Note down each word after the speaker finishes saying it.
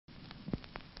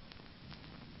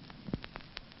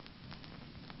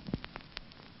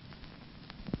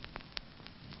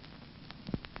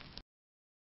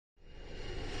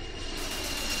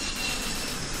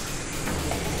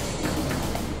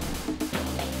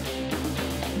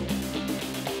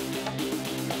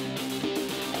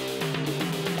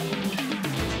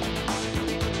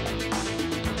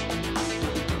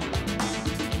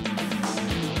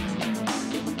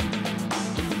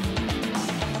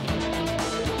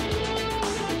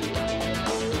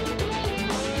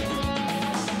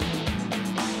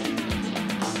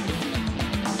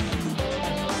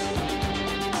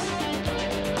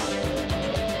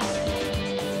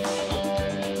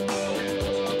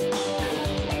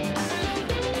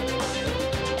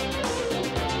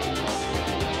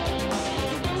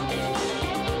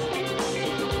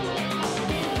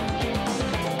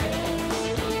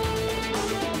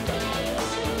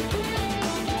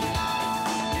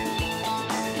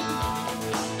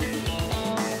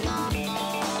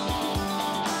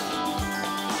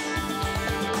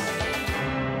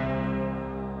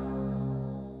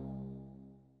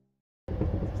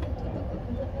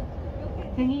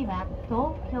は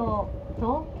東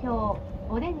京、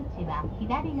お出口は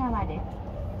左側です。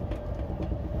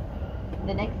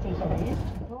The next station is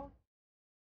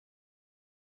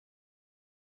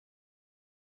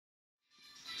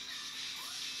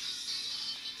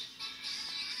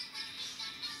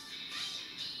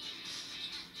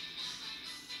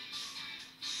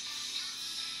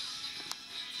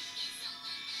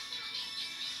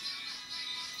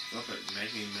Stop it,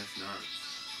 making this nuts.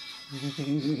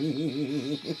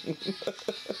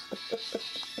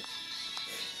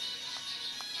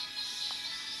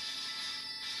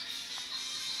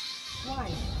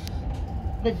 Warning.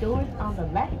 The doors on the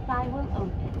left side will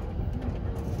open.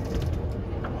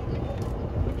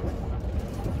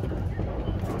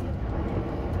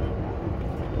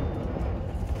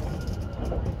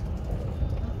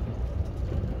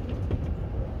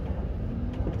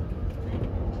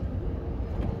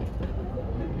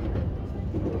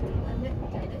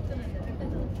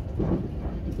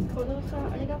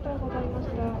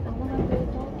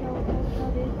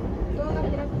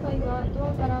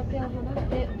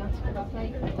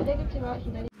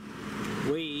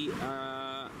 We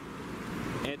are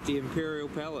at the Imperial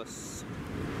Palace,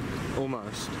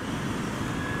 almost.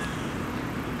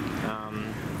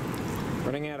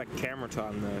 Running out of camera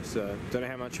time though, so don't know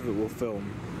how much of it we'll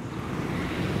film.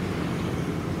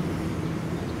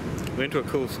 We went to a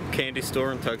cool candy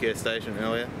store in Tokyo Station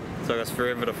earlier. Took us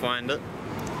forever to find it,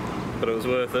 but it was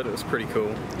worth it. It was pretty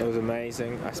cool. It was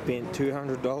amazing. I spent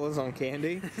 $200 on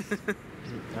candy.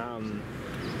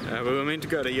 We were meant to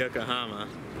go to Yokohama,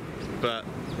 but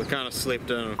we kind of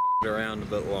slept in and f***ed around a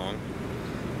bit long.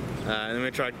 And then we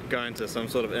tried going to some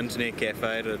sort of internet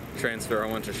cafe to transfer a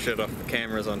bunch of shit off the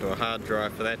cameras onto a hard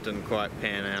drive, but that didn't quite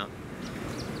pan out.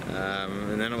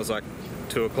 And then it was like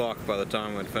 2 o'clock by the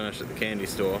time we'd finished at the candy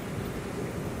store.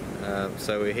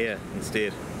 So we're here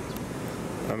instead.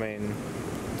 I mean,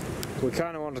 we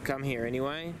kind of wanted to come here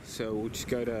anyway, so we'll just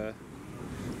try to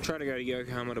go to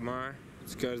Yokohama tomorrow.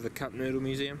 Let's go to the Cup Noodle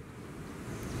Museum.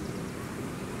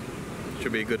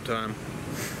 Should be a good time.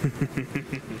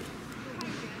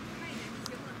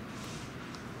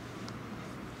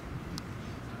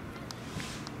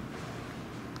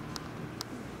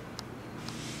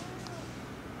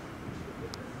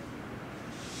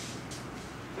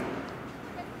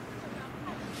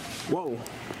 Whoa!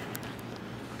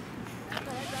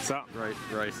 What's up?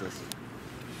 Racist.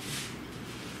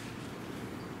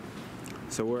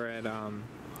 So we're at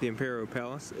the Imperial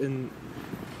Palace in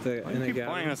the Why do you keep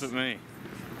pointing this at me?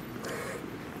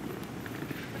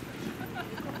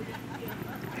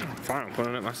 Fine, I'm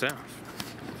putting it myself.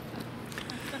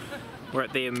 We're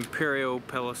at the Imperial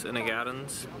Palace Inner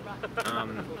Gardens.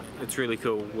 It's really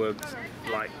cool. We're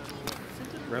like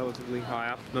relatively high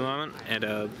up at the moment at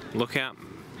a lookout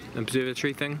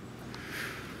observatory thing.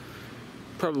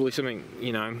 Probably something,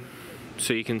 you know,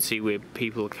 so you can see where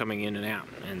people are coming in and out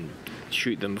and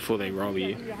shoot them before they rob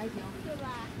you.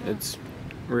 It's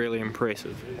really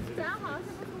impressive.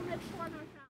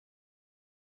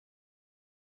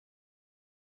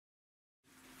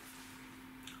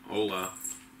 Hola.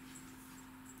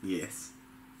 Yes.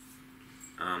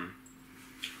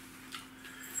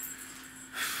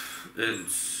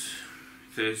 It's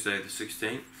Thursday the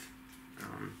 16th,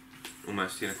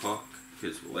 almost 10 o'clock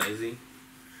because we're lazy,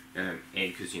 and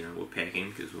because, you know, we're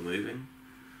packing because we're moving.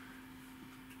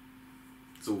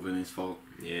 It's all Vinny's fault.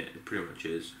 Yeah, it pretty much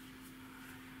is.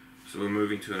 So we're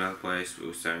moving to another place. We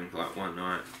were staying for like one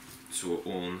night, so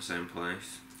we're all in the same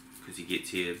place because he gets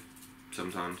here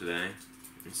sometime today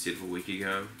instead of a week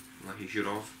ago, like he should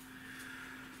have.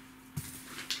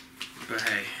 But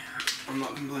hey, I'm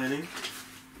not complaining.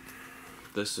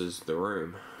 This is the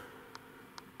room.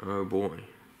 Oh boy.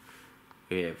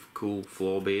 We have cool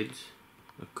floor beds,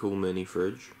 a cool mini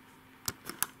fridge,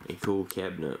 a cool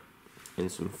cabinet,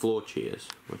 and some floor chairs,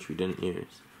 which we didn't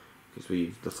use because we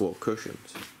used the floor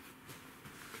cushions.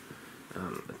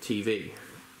 A TV,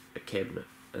 a cabinet,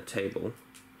 a table,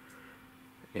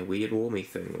 a weird warmie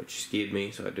thing which scared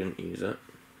me, so I didn't use it.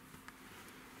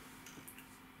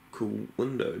 Cool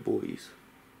window, boys.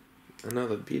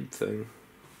 Another bed thing.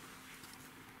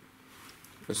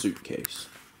 A suitcase.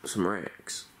 Some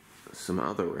racks. Some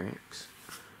other racks.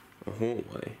 A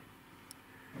hallway.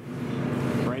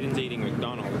 Braden's eating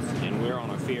McDonald's and we're on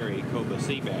a ferry called the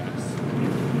Sea Bass.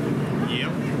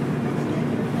 Yep.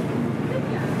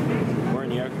 We're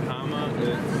in Yokohama.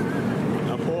 It's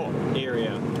a port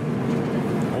area.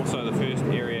 Also the first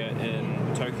area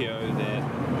in Tokyo that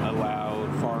allowed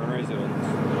foreign residents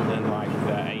in like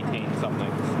the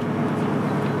 18-somethings.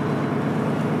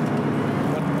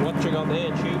 What you got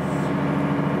there, Chief?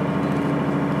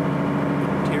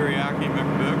 Teriyaki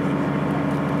McBurger.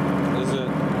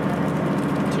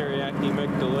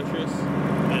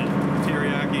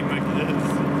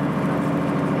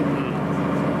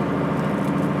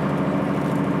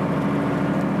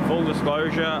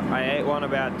 closure. I ate one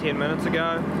about 10 minutes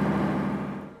ago.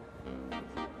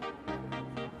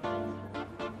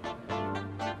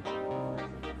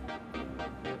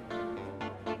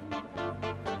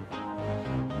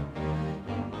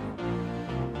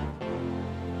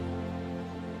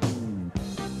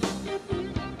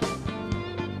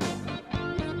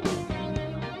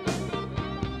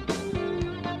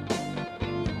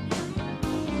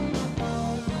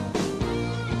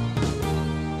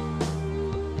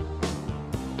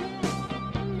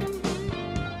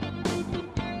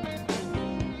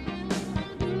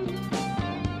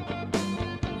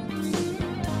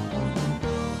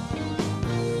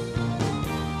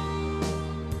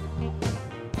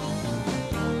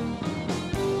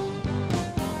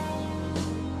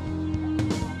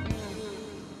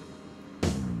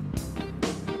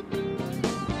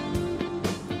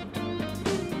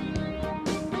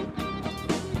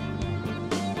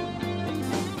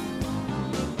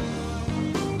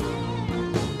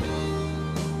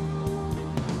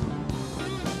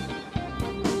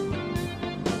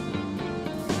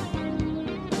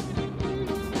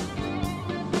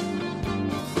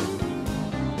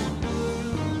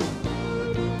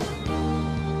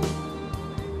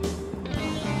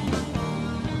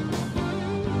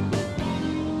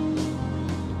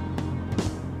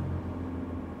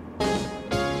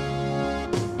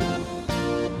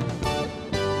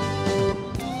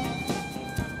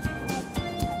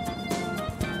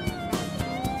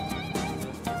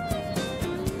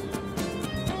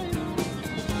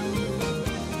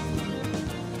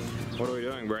 What are we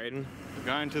doing, Braden? We're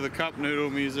going to the Cup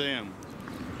Noodle Museum.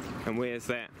 And where's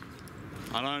that?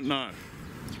 I don't know.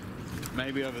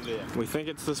 Maybe over there. We think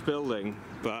it's this building,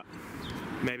 but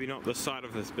maybe not the side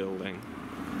of this building.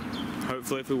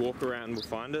 Hopefully if we walk around we'll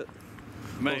find it.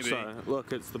 Maybe. Also,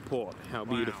 look, it's the port. How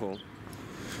beautiful.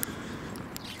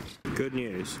 Good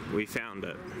news, we found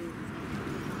it.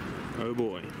 Oh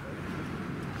boy.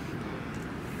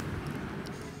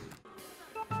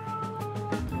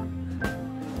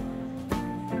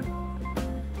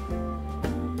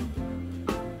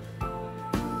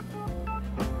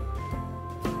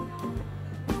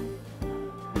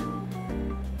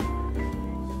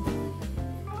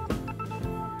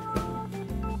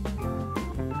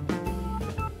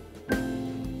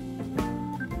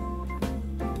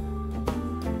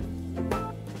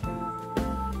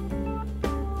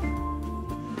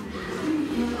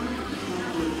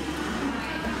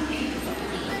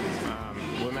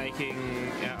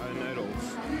 Our own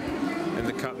noodles in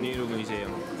the Cup Noodle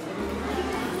Museum.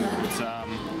 It's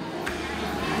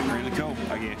really cool,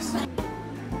 I guess.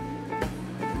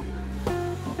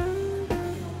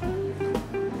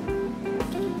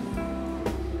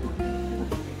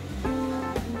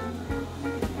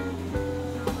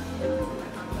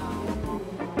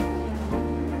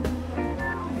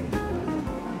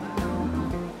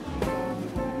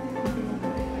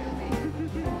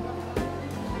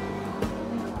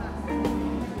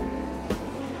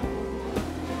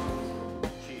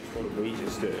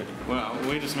 Well,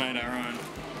 we just made our own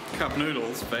cup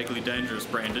noodles, Vaguely Dangerous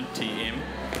branded, TM.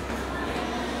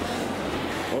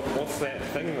 What's that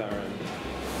thing they're in?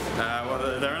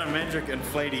 Well, they're in a magic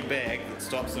inflatey bag that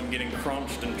stops them getting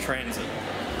crunched in transit.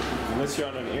 Unless you're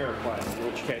on an aeroplane, in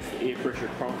which case the air pressure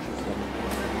crunches them.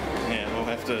 Yeah, we'll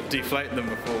have to deflate them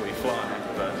before we fly,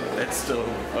 but that's still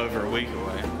over a week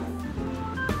away.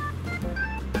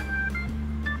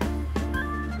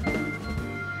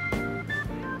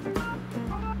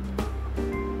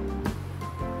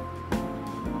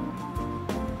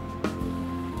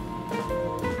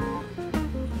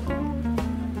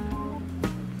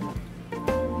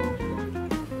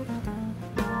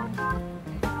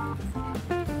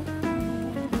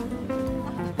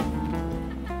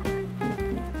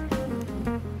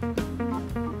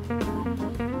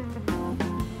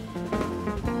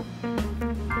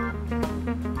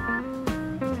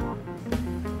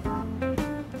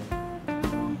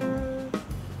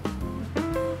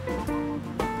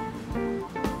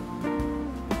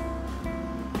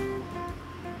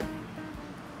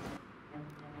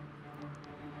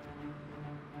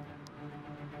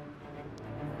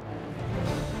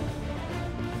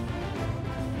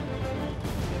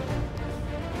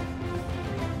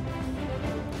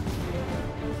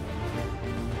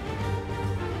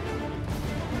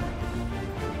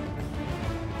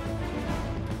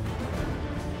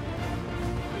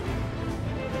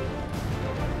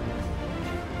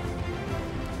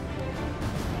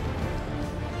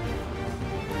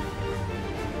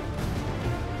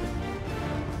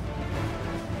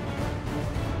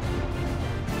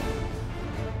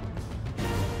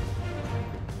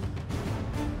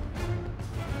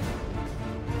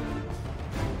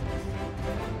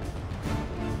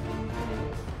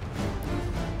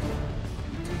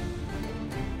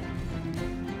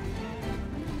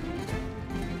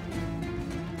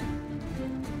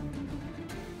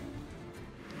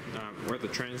 at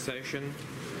the train station.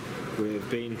 We've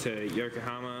been to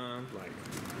Yokohama, like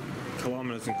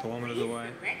kilometers and kilometers away.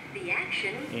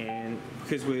 And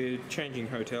because we're changing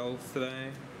hotels today,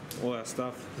 all our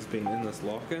stuff has been in this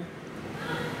locker.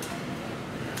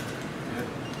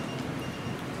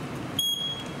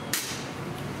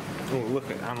 Oh, look,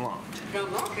 it unlocked. The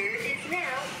locker is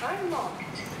now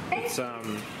unlocked. It's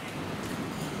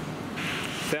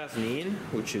 1,000 yen,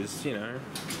 which is, you know,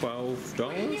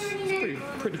 $12.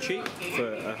 It's pretty cheap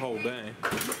for a whole day.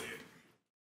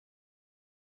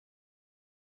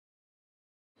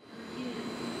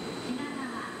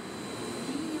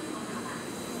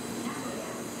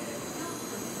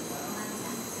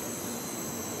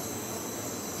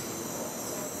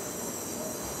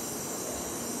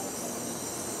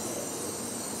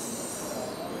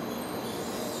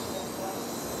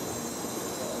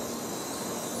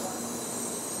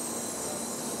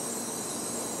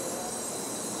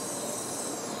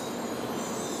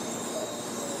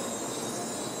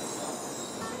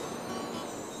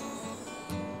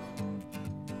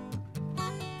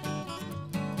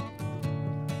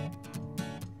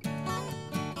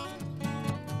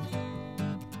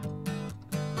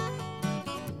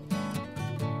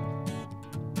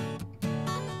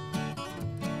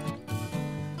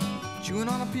 Chewing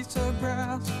on a piece of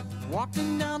grass,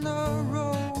 walking down the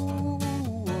road.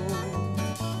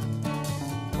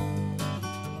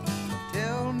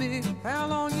 Tell me, how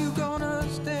long you gonna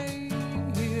stay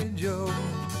here, Joe?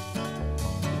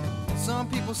 Some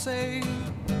people say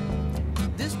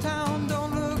this town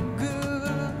don't look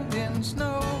good in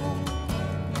snow.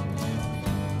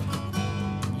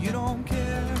 You don't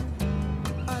care,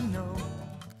 I know.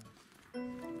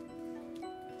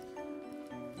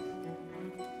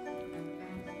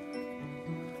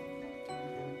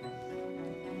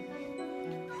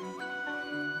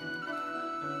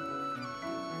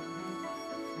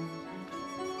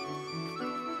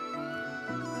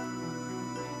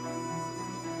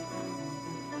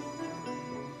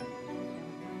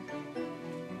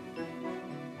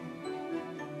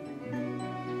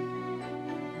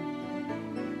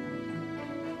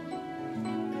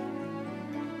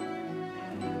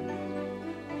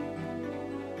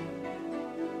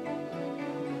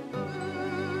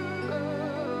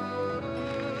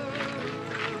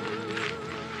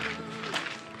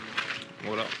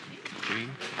 What up, G?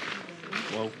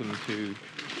 Welcome to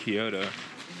Kyoto.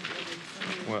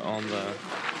 We're on the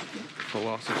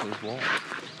Philosopher's Walk.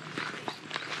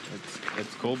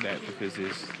 It's called that because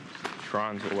there's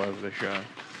shrines all over the show.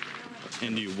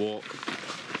 And you walk.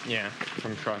 Yeah,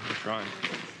 from shrine to shrine.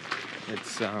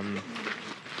 It's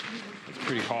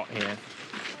pretty hot here.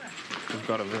 We've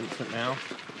got a Vincent now.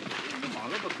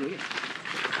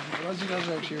 Those you guys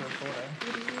are actually recording.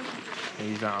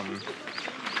 He's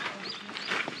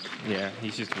yeah,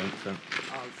 he's just Vincent.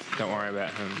 Don't worry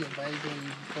about him. You're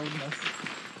vaguely boldness.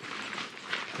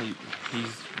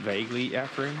 He's vaguely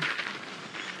after him.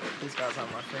 These guys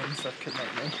aren't my friends, that could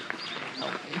make me.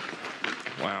 Help me.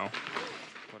 Wow.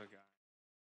 What a guy.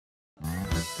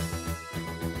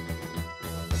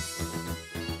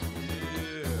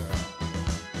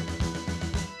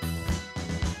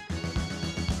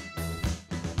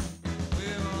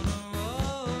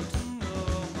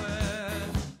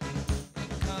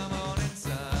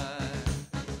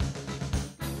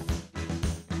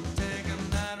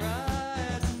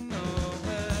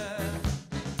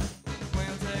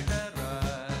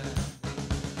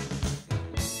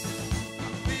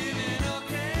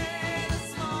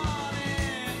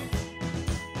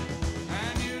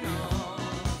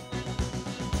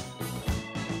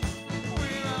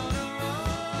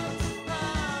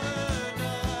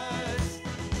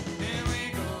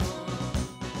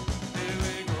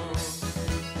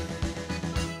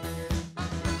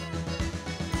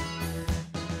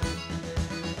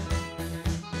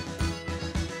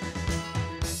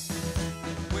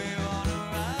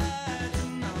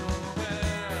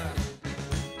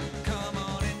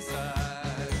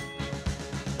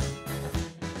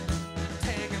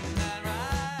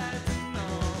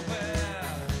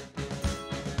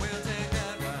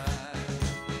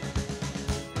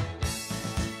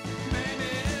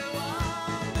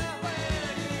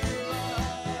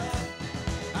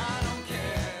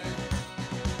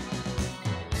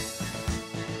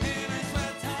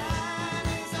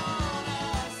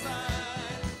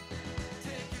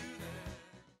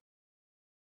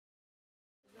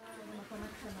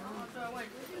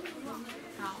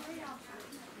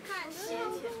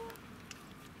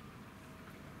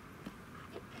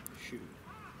 Shoot.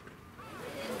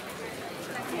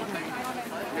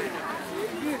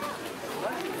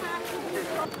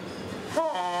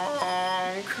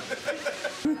 Honk!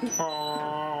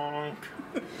 Honk.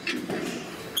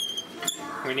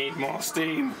 We need more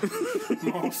steam.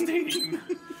 More steam.